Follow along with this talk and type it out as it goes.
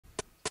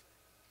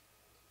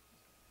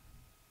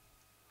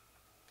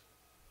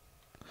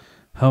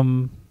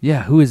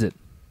Yeah, who is it?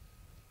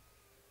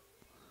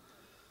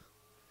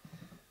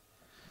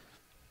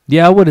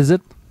 Yeah, what is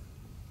it?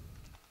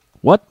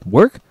 What?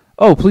 Work?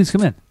 Oh, please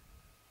come in.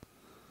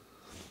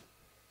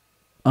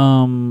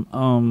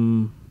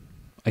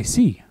 I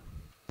see.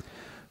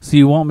 So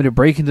you want me to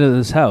break into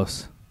this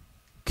house?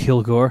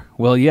 Kilgore?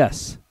 Well,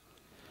 yes.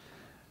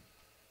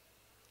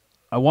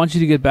 I want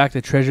you to get back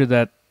the treasure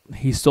that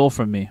he stole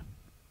from me.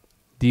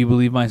 Do you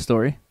believe my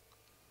story?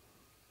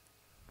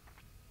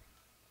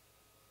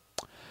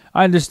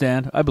 I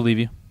understand. I believe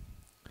you.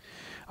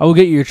 I will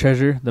get you your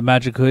treasure, the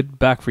magic hood,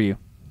 back for you.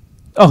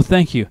 Oh,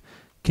 thank you.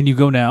 Can you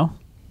go now?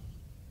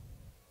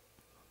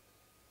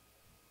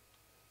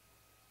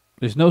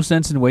 There's no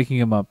sense in waking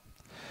him up.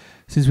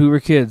 Since we were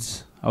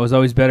kids, I was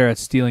always better at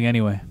stealing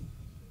anyway.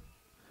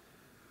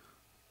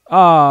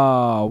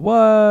 Ah,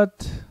 what?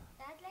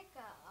 That's like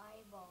an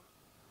eyeball.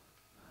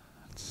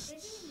 Did he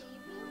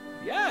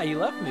leave you? Yeah, he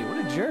left me.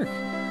 What a jerk.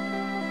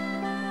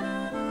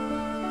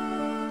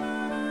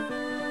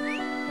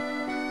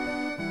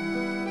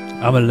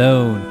 I'm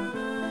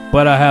alone,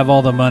 but I have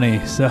all the money,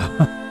 so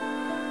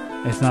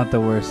it's not the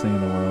worst thing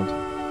in the world.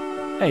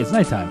 Hey, it's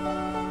nighttime.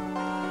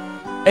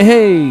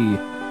 Hey,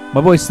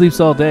 my boy sleeps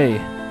all day.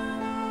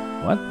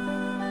 What?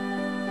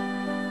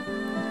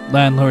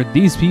 Landlord,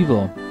 these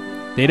people,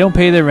 they don't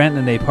pay their rent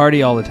and they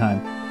party all the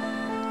time.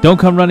 Don't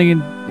come running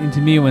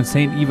into me when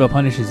Saint Eva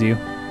punishes you.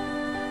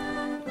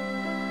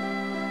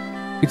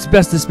 It's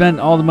best to spend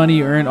all the money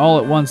you earn all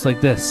at once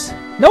like this.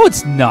 No,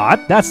 it's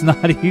not. That's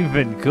not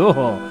even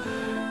cool.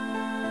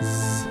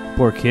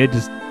 Poor kid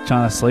just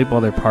trying to sleep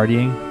while they're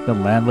partying. The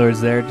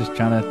landlord's there just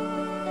trying to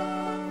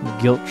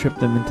guilt trip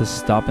them into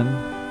stopping.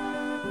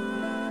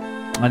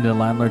 And the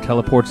landlord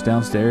teleports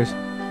downstairs.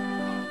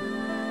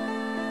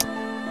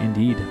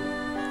 Indeed.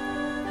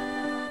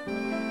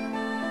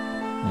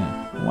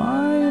 Yeah.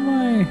 Why am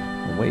I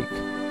awake?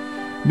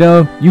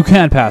 No, you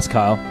can't pass,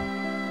 Kyle.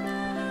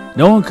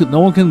 No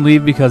one can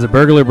leave because a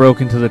burglar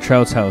broke into the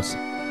Trout's house.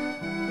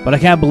 But I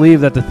can't believe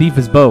that the thief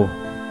is Bow.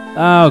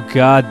 Oh,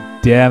 god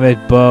damn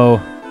it,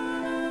 Bow.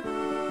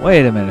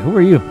 Wait a minute, who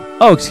are you?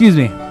 Oh, excuse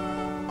me.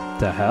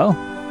 The hell?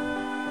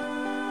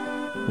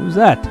 Who's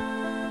that?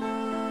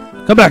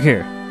 Come back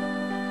here.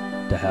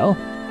 The hell?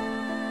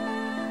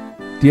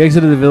 The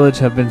exit of the village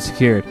have been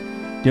secured.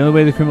 The only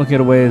way the criminal can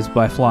get away is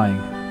by flying.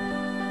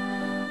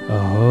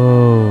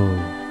 Oh.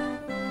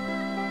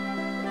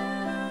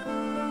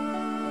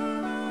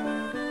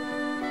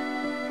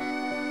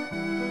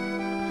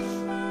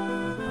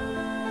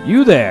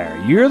 You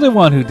there. You're the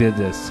one who did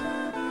this.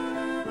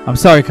 I'm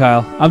sorry,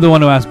 Kyle. I'm the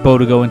one who asked Bow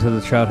to go into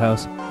the Trout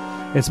house.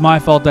 It's my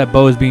fault that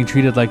Bow is being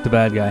treated like the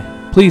bad guy.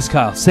 Please,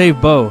 Kyle,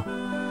 save Bow.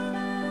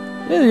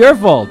 It's your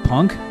fault,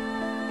 punk.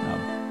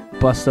 I'll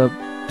bust up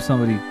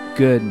somebody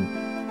good and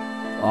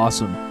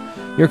awesome.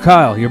 You're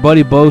Kyle. Your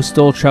buddy Bow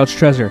stole Trout's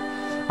treasure.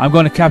 I'm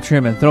going to capture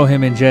him and throw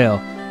him in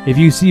jail. If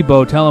you see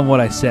Bow, tell him what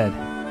I said.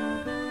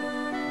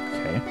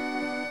 Okay.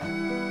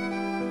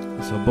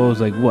 So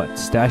Bow's like, what?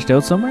 Stashed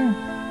out somewhere?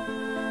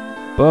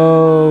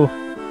 Bow.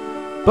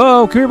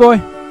 Bow, come here, boy.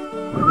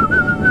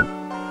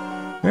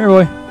 Come here,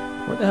 boy.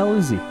 Where the hell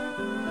is he?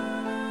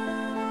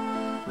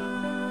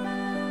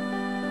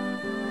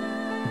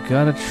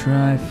 Gotta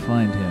try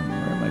find him.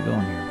 Where am I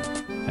going here?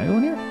 Can I go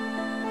in here?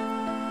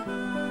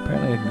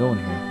 Apparently I can go in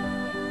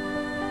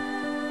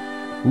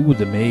here. Ooh,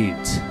 the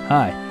maids.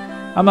 Hi.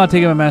 I'm not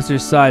taking my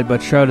master's side,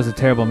 but Trout is a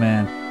terrible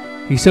man.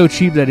 He's so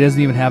cheap that he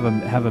doesn't even have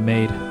a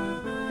maid.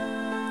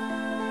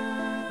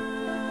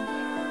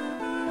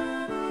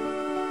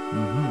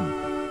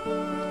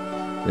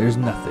 There's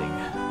nothing.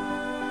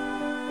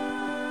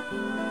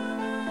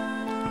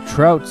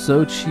 Trout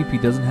so cheap he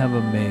doesn't have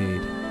a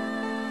maid.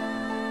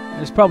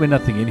 There's probably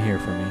nothing in here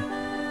for me.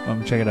 I'm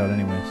gonna check it out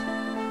anyways.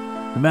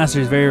 The master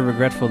is very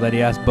regretful that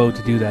he asked Bow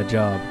to do that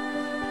job.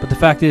 But the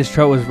fact is,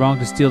 Trout was wrong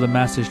to steal the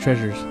master's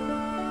treasures.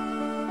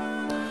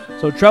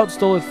 So Trout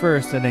stole it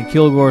first, and then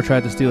Kilgore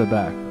tried to steal it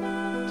back.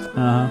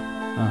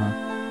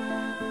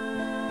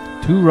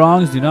 Two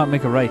wrongs do not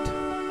make a right.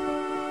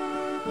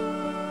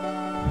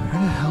 Where the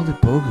hell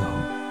did Bow go?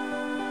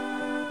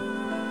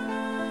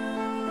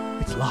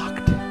 It's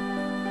locked.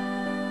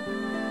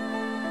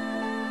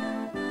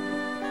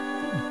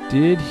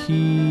 Did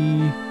he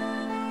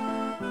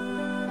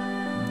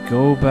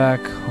go back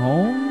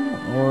home,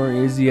 or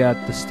is he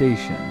at the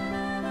station?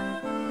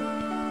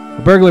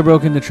 A burglar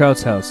broke into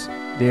Trout's house.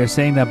 They are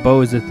saying that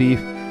Bow is a thief.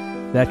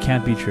 That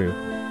can't be true.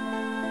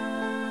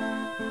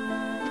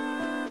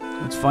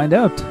 Let's find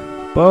out.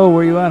 Bow,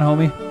 where you at,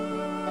 homie?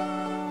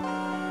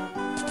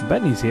 I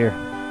bet he's here.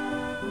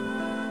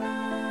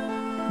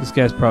 This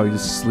guy's probably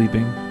just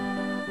sleeping.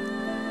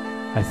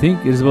 I think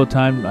it is about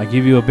time I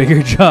give you a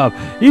bigger job.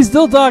 He's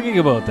still talking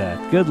about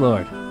that. Good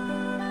lord.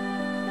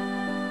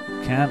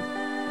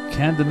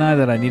 Can't deny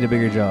that I need a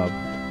bigger job.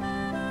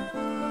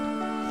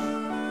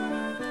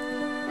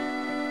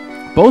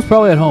 Bow's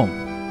probably at home.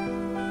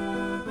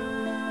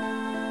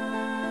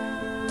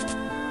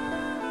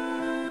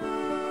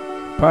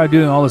 Probably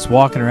doing all this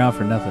walking around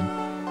for nothing.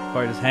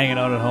 Probably just hanging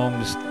out at home,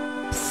 just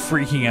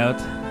freaking out.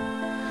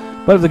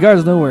 But if the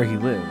guards know where he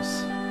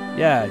lives...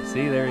 Yeah,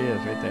 see? There he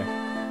is, right there.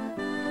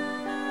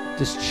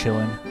 Just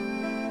chilling.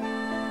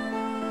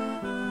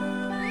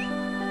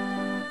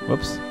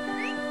 Whoops.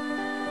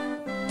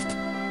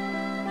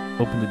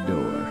 Open the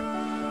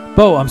door.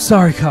 Bo, I'm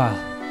sorry, Kyle.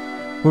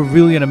 We're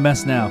really in a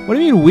mess now. What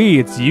do you mean we?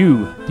 It's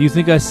you. Do you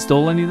think I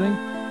stole anything?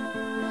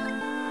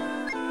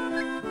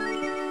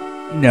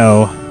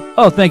 No.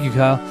 Oh, thank you,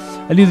 Kyle.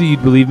 I knew that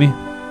you'd believe me.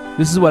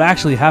 This is what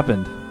actually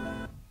happened.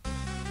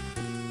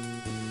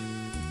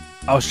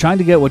 I was trying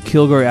to get what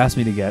Kilgore asked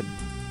me to get.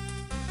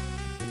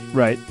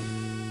 Right.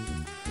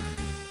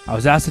 I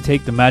was asked to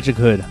take the magic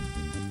hood,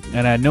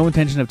 and I had no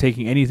intention of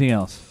taking anything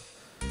else.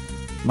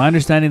 My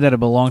understanding that it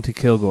belonged to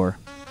Kilgore,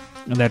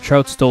 and that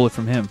Trout stole it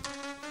from him.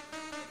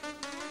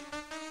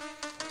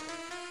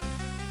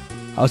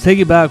 I was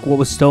taking back what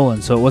was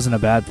stolen, so it wasn't a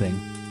bad thing.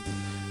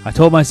 I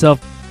told myself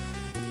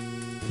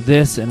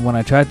this, and when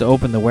I tried to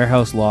open the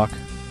warehouse lock,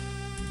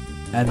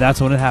 and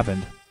that's when it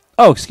happened.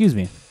 Oh, excuse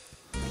me.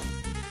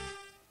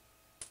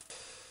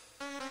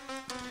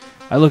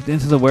 I looked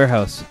into the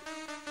warehouse.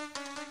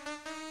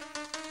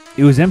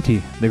 It was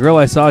empty. The girl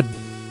I saw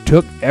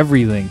took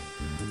everything.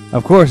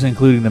 Of course,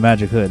 including the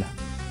magic hood.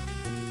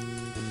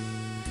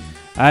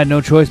 I had no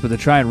choice but to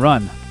try and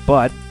run,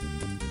 but...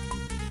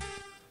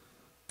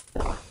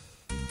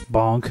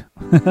 Bonk.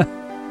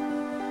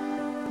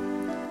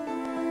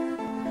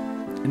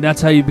 And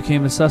that's how you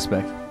became a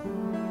suspect.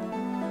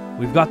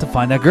 We've got to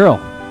find that girl.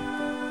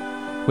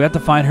 We have to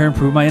find her and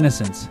prove my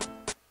innocence.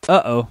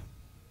 Uh-oh.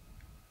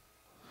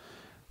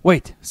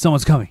 Wait,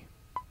 someone's coming.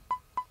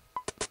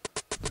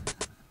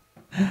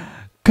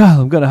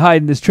 Kyle, I'm gonna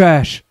hide in this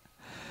trash.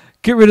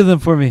 Get rid of them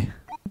for me.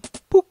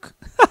 Book.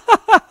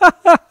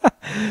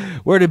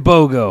 Where did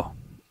Bo go?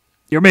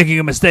 You're making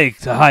a mistake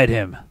to hide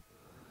him.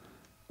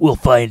 We'll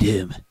find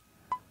him.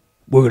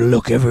 We're gonna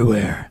look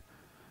everywhere.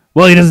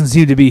 Well, he doesn't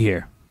seem to be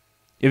here.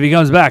 If he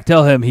comes back,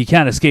 tell him he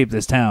can't escape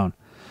this town.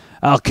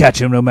 I'll catch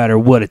him no matter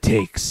what it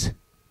takes.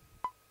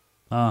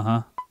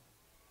 Uh-huh.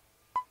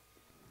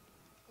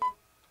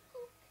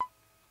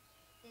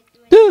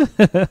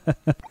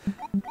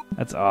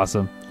 That's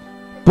awesome.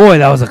 Boy,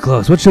 that was a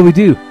close. What shall we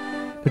do?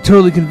 They're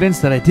totally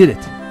convinced that I did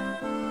it.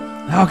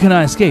 How can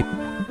I escape?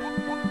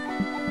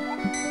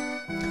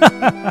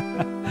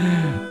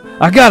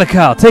 I got it,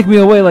 Kyle. Take me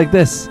away like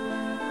this.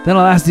 Then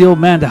I'll ask the old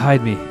man to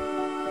hide me.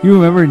 You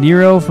remember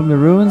Nero from the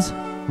ruins?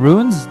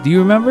 Ruins? Do you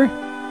remember?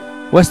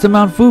 West of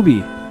Mount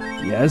Fubi.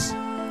 Yes.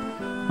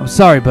 I'm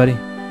sorry, buddy.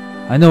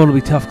 I know it'll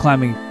be tough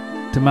climbing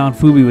to Mount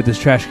Fubi with this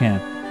trash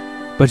can.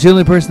 But you're the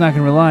only person I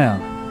can rely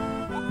on.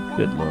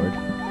 Good lord.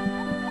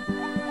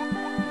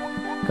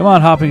 Come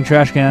on, hopping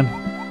trash can.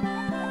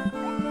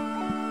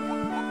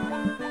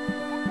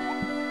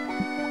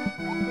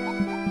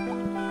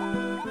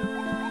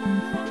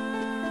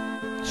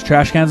 This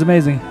trash can's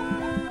amazing.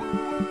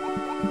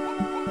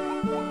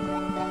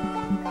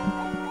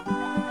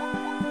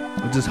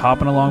 It's just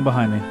hopping along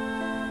behind me.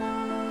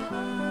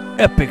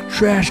 Epic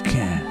trash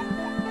can.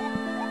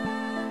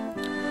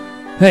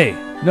 Hey,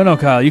 no,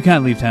 Kyle, you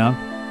can't leave town.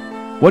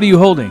 What are you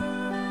holding?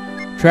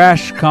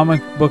 Trash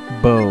comic book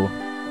bow.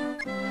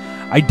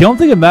 I don't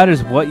think it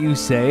matters what you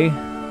say,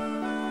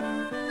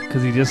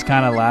 because he just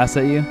kind of laughs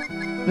at you.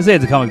 Let's say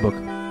it's a comic book.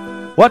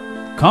 What?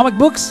 Comic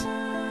books?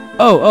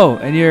 Oh,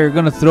 and you're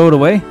gonna throw it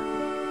away?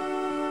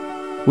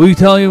 Will you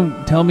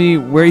tell me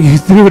where you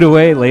threw it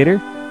away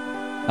later?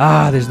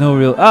 There's no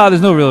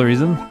real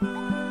reason.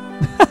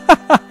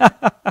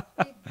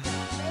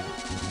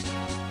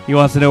 He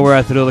wants to know where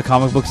I throw the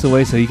comic books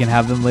away so he can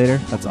have them later.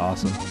 That's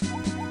awesome.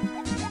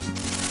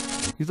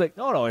 He's like,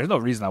 no, there's no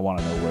reason I want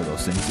to know where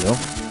those things go.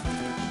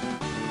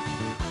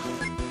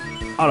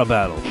 Auto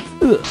battle.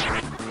 Ugh.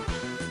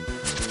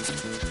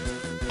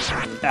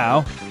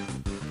 Ow.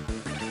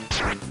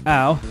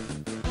 Ow.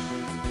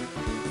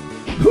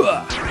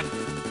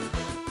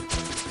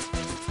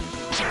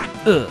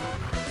 Ugh.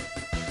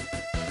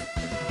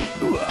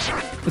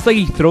 It's like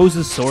he throws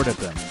his sword at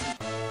them.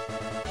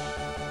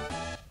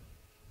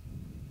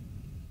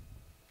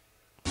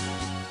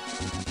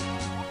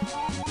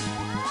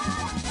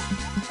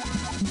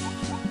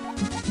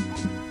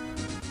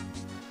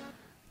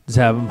 Just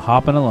have him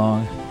hopping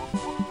along.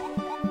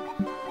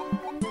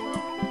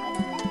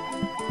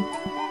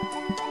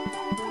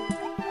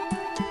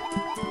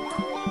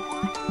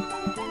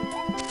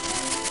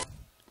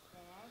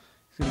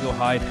 He's gonna go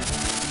hide.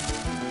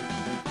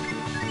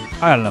 I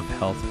got enough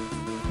health.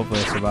 Hopefully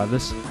I survive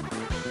this.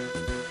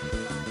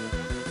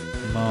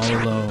 I'm all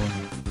alone.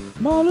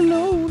 I'm all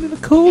alone in a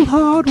cold,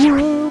 hard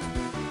world.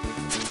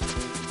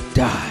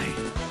 Die.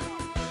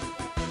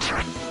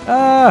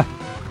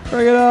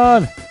 Bring it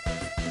on.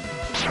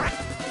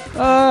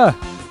 Ugh.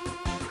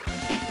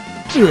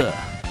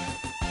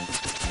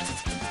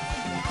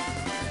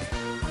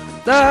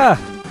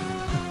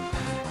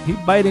 He's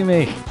biting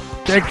me.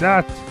 Take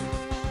that.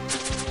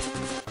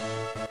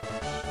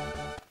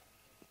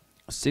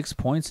 6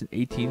 points and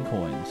 18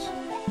 coins.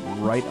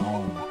 Right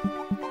on.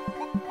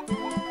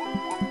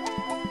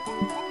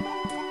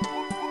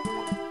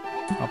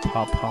 Hop,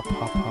 hop, hop,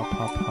 hop, hop,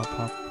 hop, hop,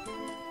 hop.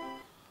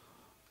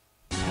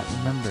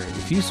 remember.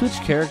 If you switch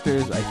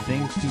characters, I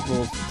think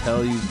people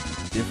tell you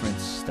different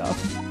stuff.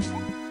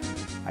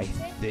 I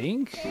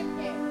think?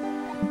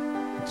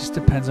 It just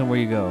depends on where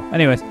you go.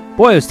 Anyways,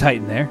 boy, it was tight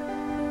in there.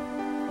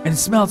 And it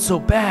smelled so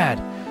bad.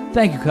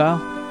 Thank you, Kyle.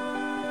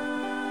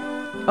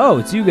 Oh,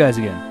 it's you guys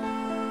again.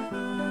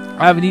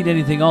 I haven't eaten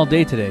anything all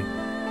day today.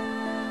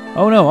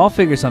 Oh no, I'll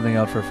figure something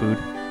out for food.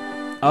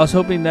 I was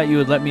hoping that you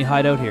would let me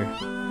hide out here.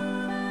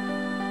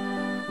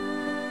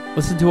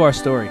 Listen to our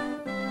story.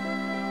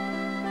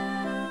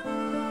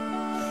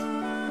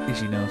 I think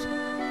she knows.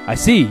 I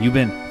see, you've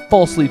been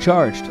falsely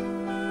charged.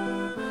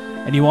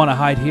 And you want to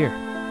hide here.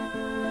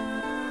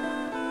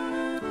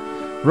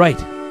 Right.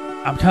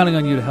 I'm counting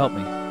on you to help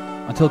me.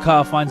 Until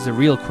Kyle finds the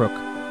real crook.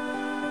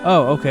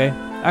 Oh, okay.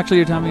 Actually,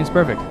 your timing is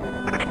perfect.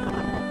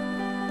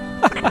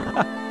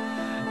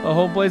 The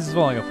whole place is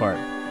falling apart.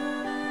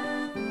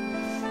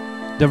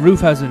 The roof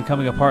has been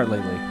coming apart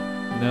lately.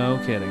 No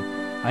kidding.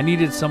 I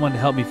needed someone to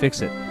help me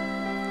fix it.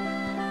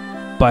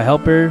 By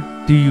helper,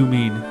 do you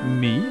mean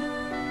me?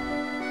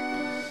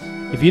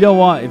 If you don't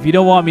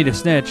want me to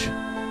snitch,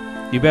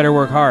 you better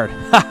work hard.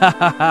 Ha ha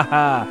ha ha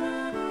ha.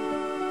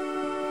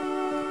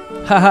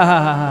 Ha ha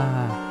ha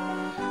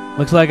ha.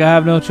 Looks like I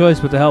have no choice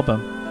but to help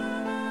him.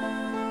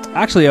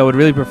 Actually, I would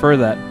really prefer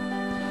that.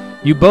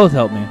 You both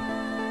help me.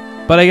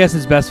 But I guess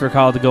it's best for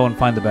Kyle to go and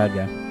find the bad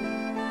guy.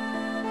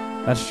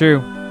 That's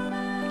true.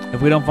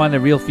 If we don't find the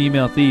real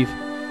female thief,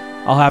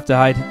 I'll have to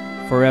hide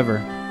forever.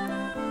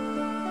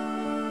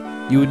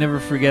 You would never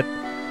forget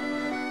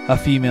a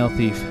female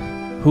thief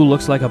who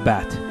looks like a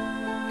bat.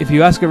 If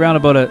you ask around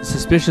about a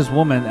suspicious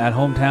woman at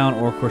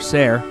Hometown or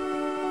Corsair,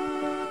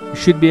 you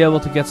should be able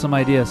to get some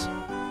ideas.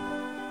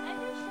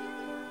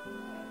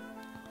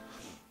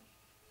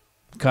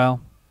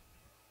 Kyle,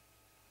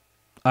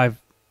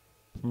 I've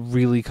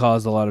really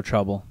caused a lot of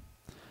trouble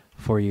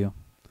for you.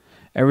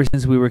 Ever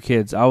since we were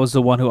kids, I was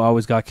the one who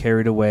always got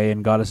carried away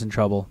and got us in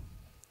trouble.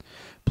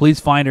 Please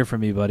find her for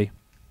me, buddy.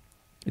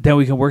 Then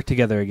we can work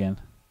together again.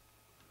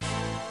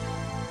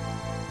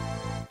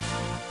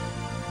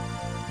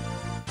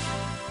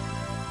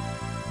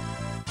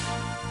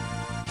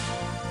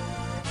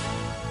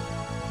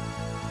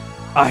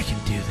 I can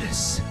do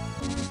this.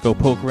 Go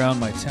poke around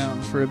my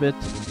town for a bit.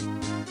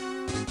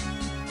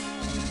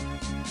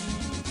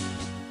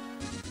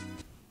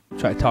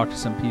 Try to talk to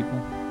some people.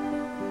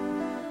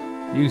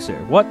 You, sir.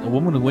 What? A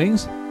woman with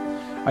wings?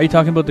 Are you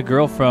talking about the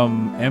girl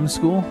from M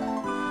School?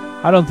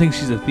 I don't think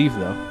she's a thief,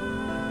 though.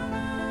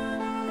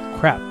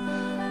 Crap.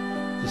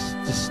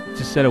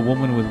 Just said a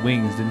woman with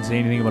wings. Didn't say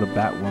anything about a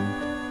bat woman.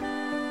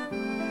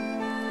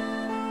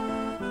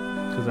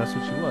 Because that's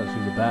what she was. She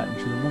was a bat and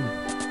she was a woman.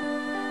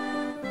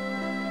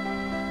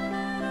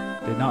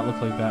 Did not look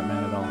like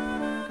Batman at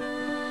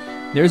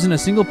all. There isn't a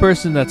single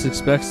person that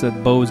suspects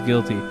that Bow is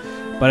guilty,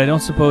 but I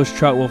don't suppose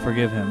Trout will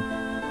forgive him.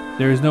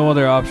 There is no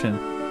other option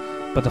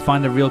but to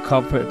find the real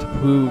culprit to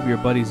prove your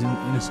buddy's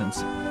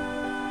innocence.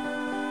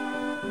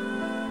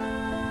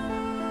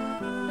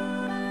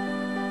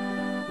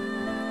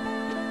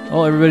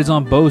 Well, everybody's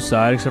on Bow's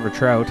side except for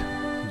Trout.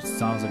 He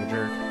sounds like a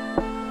jerk.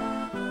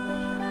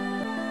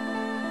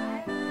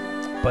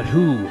 But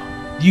who?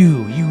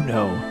 You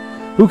know.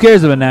 Who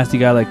cares if a nasty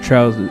guy like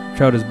Trout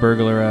is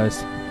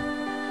burglarized?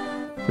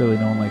 Clearly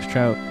no one likes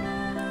Trout.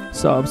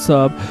 Sob.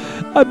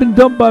 I've been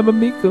dumped by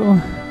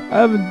Mamiko. I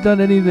haven't done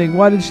anything.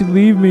 Why did she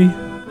leave me?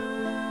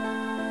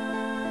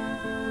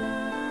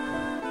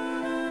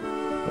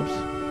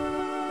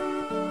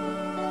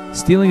 Oops.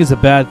 Stealing is a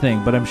bad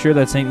thing, but I'm sure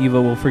that Saint Eva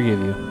will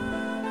forgive you.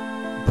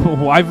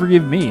 Why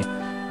forgive me?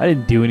 I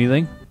didn't do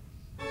anything.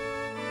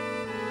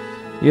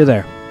 You're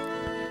there.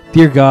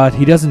 Dear God,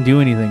 he doesn't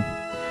do anything.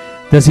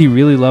 Does he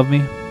really love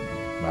me?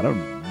 I don't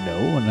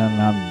know.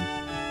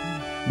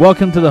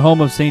 Welcome to the home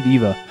of Saint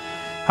Eva.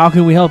 How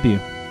can we help you?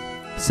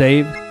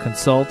 Save,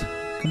 consult.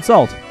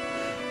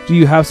 Do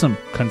you have some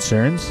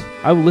concerns?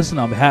 I will listen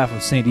on behalf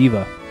of Saint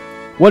Eva.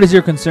 What is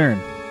your concern?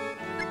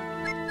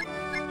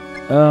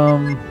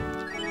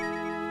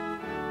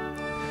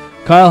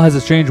 Kyle has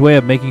a strange way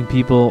of making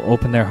people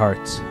open their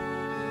hearts.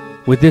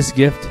 With this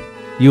gift,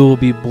 you will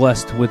be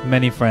blessed with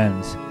many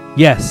friends.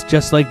 Yes,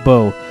 just like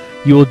Bow,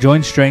 you will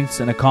join strengths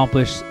and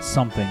accomplish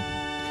something.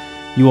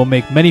 You will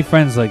make many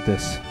friends like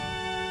this.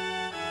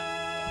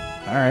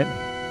 Alright.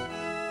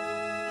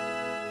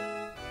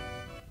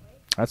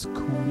 That's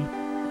cool.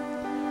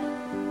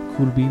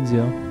 Cool beans,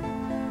 yo.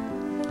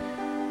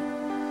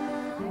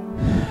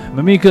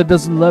 Mamika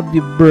doesn't love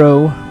you,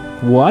 bro.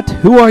 What?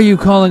 Who are you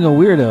calling a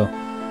weirdo?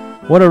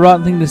 What a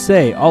rotten thing to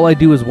say. All I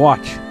do is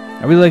watch.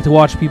 I really like to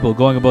watch people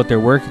going about their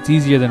work. It's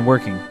easier than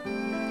working.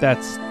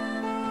 That's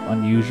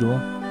unusual.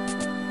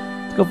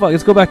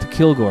 Let's go back to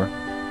Kilgore.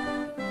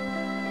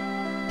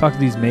 Talk to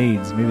these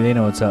maids. Maybe they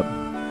know what's up.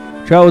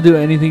 Trout will do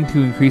anything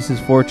to increase his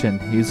fortune.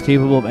 He is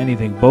capable of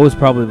anything. Bow is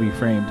probably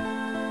framed.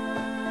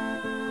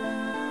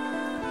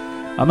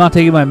 I'm not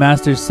taking my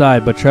master's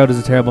side, but Trout is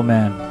a terrible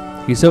man.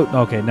 He's so...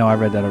 Okay, no, I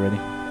read that already.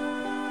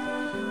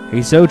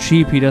 He's so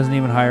cheap, he doesn't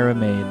even hire a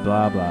maid.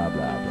 Blah, blah,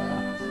 blah,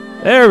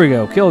 blah. There we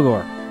go.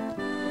 Kilgore.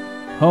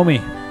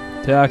 Homie,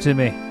 Talk to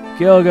me.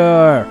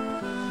 Kilgore!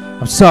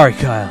 I'm sorry,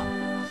 Kyle.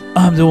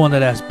 I'm the one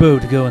that asked Bo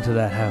to go into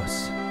that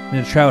house. In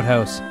the trout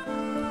house.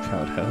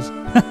 Trout house?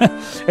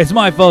 It's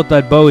my fault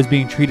that Bo is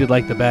being treated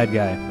like the bad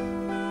guy.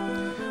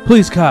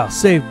 Please, Kyle,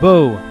 save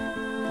Bo.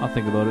 I'll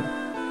think about it.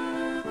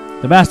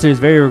 The master is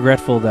very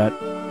regretful that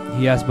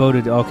he asked Bo to...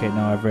 Okay,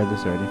 no, I've read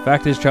this already.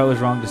 Fact is, Trout was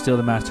wrong to steal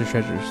the master's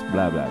treasures.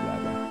 Blah, blah, blah,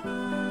 blah.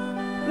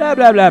 Blah,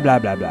 blah, blah, blah,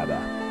 blah, blah,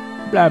 blah.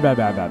 Blah, blah,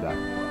 blah, blah, blah.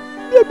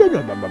 Blah, blah,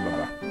 blah, blah, blah,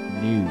 blah.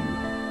 New.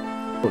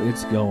 Oh,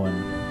 it's going.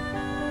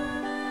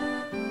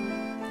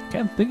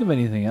 Can't think of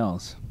anything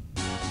else.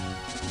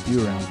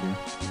 You around here.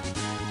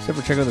 Except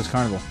for check out this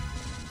carnival.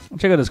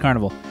 Check out this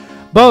carnival.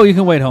 Bo, you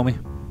can wait, homie.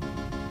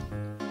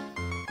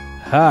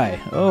 Hi.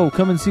 Oh,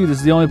 come and see. This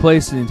is the only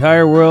place in the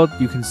entire world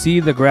you can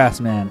see the grass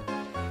man.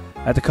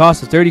 At the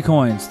cost of 30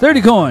 coins.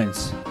 30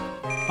 coins!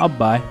 I'll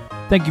buy.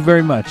 Thank you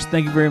very much.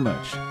 Thank you very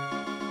much.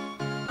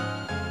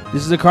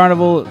 This is a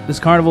carnival. This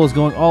carnival is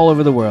going all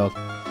over the world.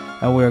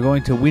 And we are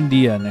going to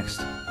Windia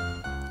next.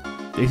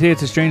 They say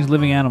it's a strange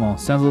living animal.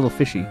 Sounds a little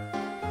fishy.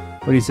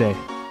 What do you say?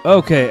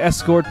 Okay,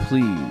 escort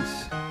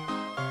please.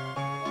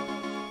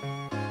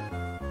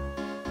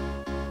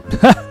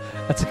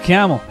 That's a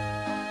camel.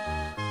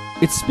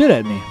 It spit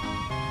at me.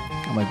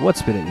 I'm like, what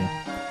spit at you?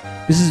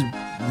 This is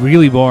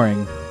really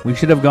boring. We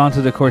should have gone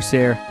to the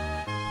Corsair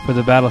for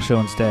the battle show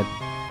instead.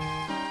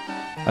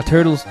 A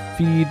turtle's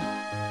feed.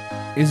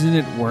 Isn't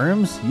it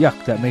worms?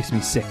 Yuck, that makes me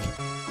sick.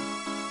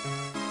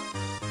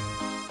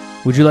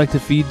 Would you like to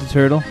feed the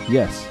turtle?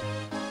 Yes.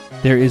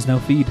 There is no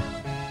feed.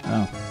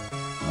 Oh.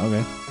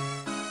 Okay.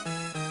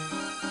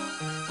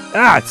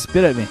 Ah, it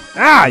spit at me.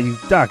 Ah, you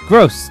duck.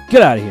 Gross.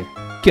 Get out of here.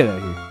 Get out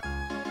of here.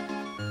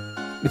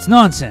 It's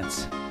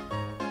nonsense.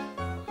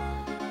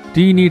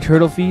 Do you need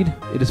turtle feed?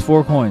 It is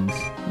 4 coins.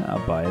 I'll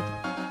buy it.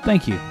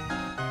 Thank you.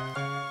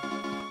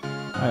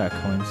 I got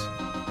coins.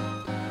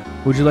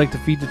 Would you like to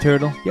feed the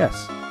turtle?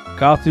 Yes.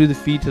 Kyle threw the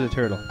feed to the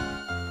turtle.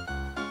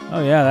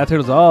 Oh yeah, that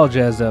turtle's all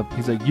jazzed up.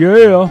 He's like,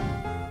 yeah.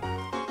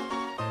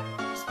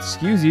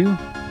 Excuse you.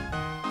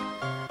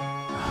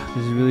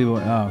 This is really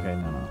boring. Oh, okay.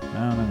 No.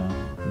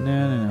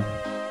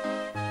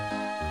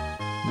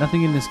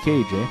 Nothing in this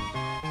cage, eh?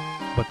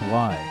 But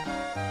why?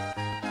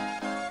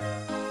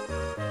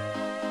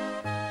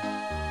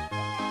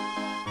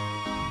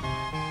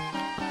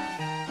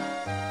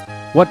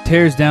 What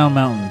tears down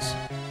mountains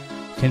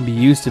can be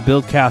used to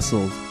build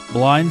castles,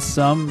 blinds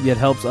some, yet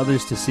helps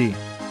others to see.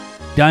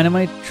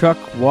 Dynamite, truck,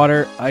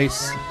 water,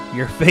 ice,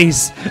 your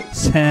face,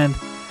 sand.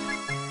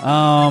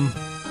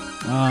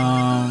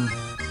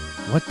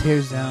 What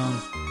tears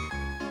down?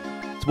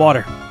 It's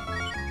water.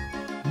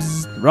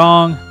 Bzz,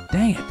 wrong.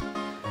 Dang it.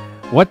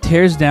 What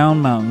tears down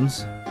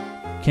mountains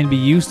can be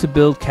used to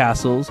build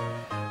castles,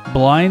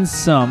 blinds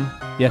some,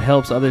 yet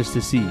helps others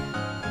to see.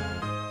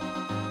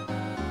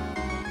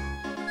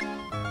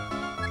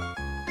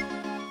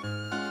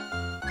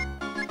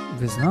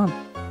 If it's not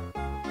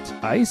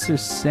ice or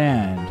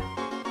sand,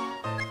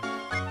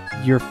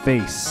 your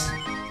face.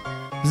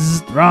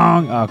 Zzz,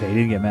 wrong. Okay, he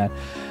didn't get mad.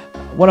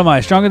 What am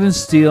I? Stronger than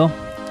steel.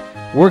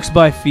 Works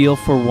by feel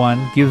for one.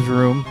 Gives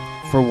room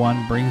for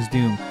one. Brings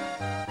doom.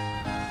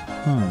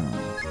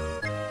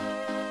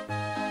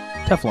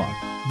 Teflon.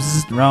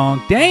 Zzz,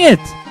 wrong. Dang it!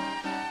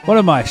 What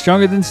am I?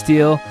 Stronger than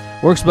steel.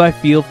 Works by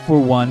feel for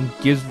one.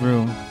 Gives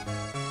room.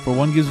 For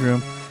one gives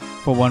room.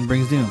 For one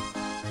brings doom.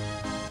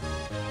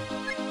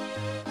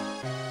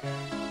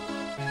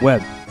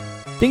 Web.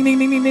 Ding, ding,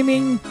 ding, ding, ding,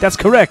 ding. That's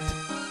correct.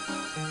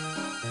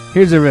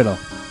 Here's a riddle.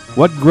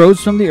 What grows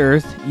from the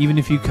earth, even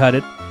if you cut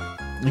it,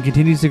 and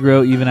continues to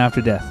grow even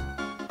after death?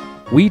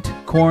 Wheat,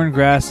 corn,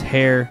 grass,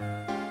 hair,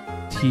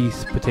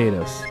 teeth,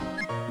 potatoes.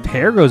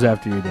 Hair grows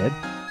after you're dead.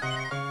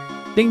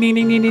 Ding, ding,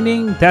 ding, ding, ding,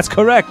 ding. That's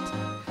correct.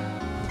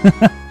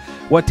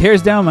 What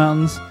tears down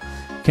mountains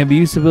can be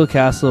used to build a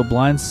castle,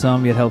 blinds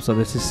some, yet helps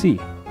others to see?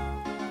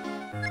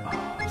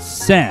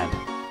 Sand.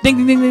 Ding,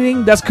 ding, ding, ding,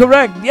 ding. That's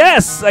correct.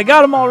 Yes, I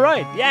got them all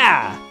right.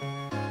 Yeah.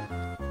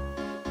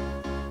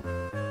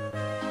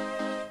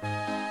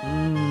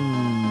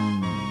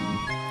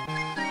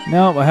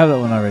 Nope, I have that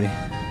one already.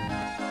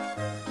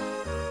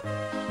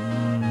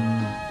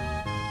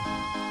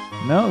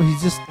 No,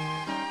 he's just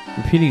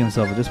repeating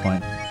himself at this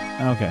point.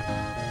 Okay.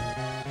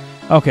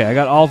 Okay, I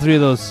got all 3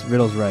 of those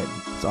riddles right.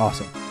 It's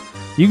awesome.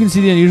 You can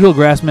see the unusual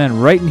grass man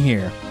right in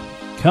here.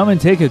 Come and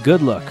take a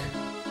good look.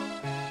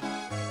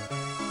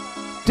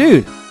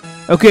 Dude!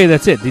 Okay,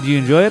 that's it. Did you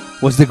enjoy it?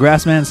 Was the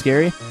grass man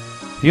scary?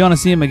 If you want to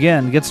see him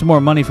again, get some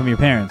more money from your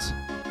parents.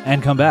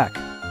 And come back.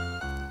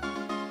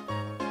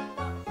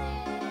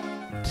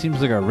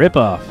 Seems like a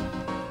ripoff.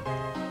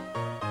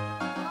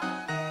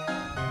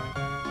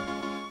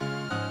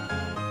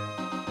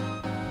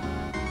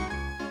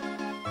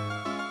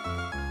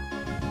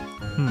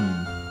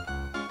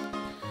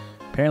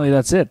 Apparently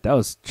that's it. That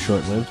was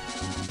short-lived.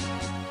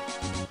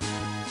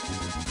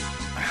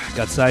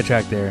 Got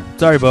sidetracked there.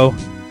 Sorry, Bo.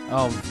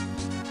 I'll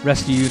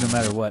rescue you no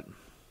matter what.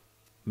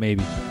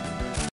 Maybe.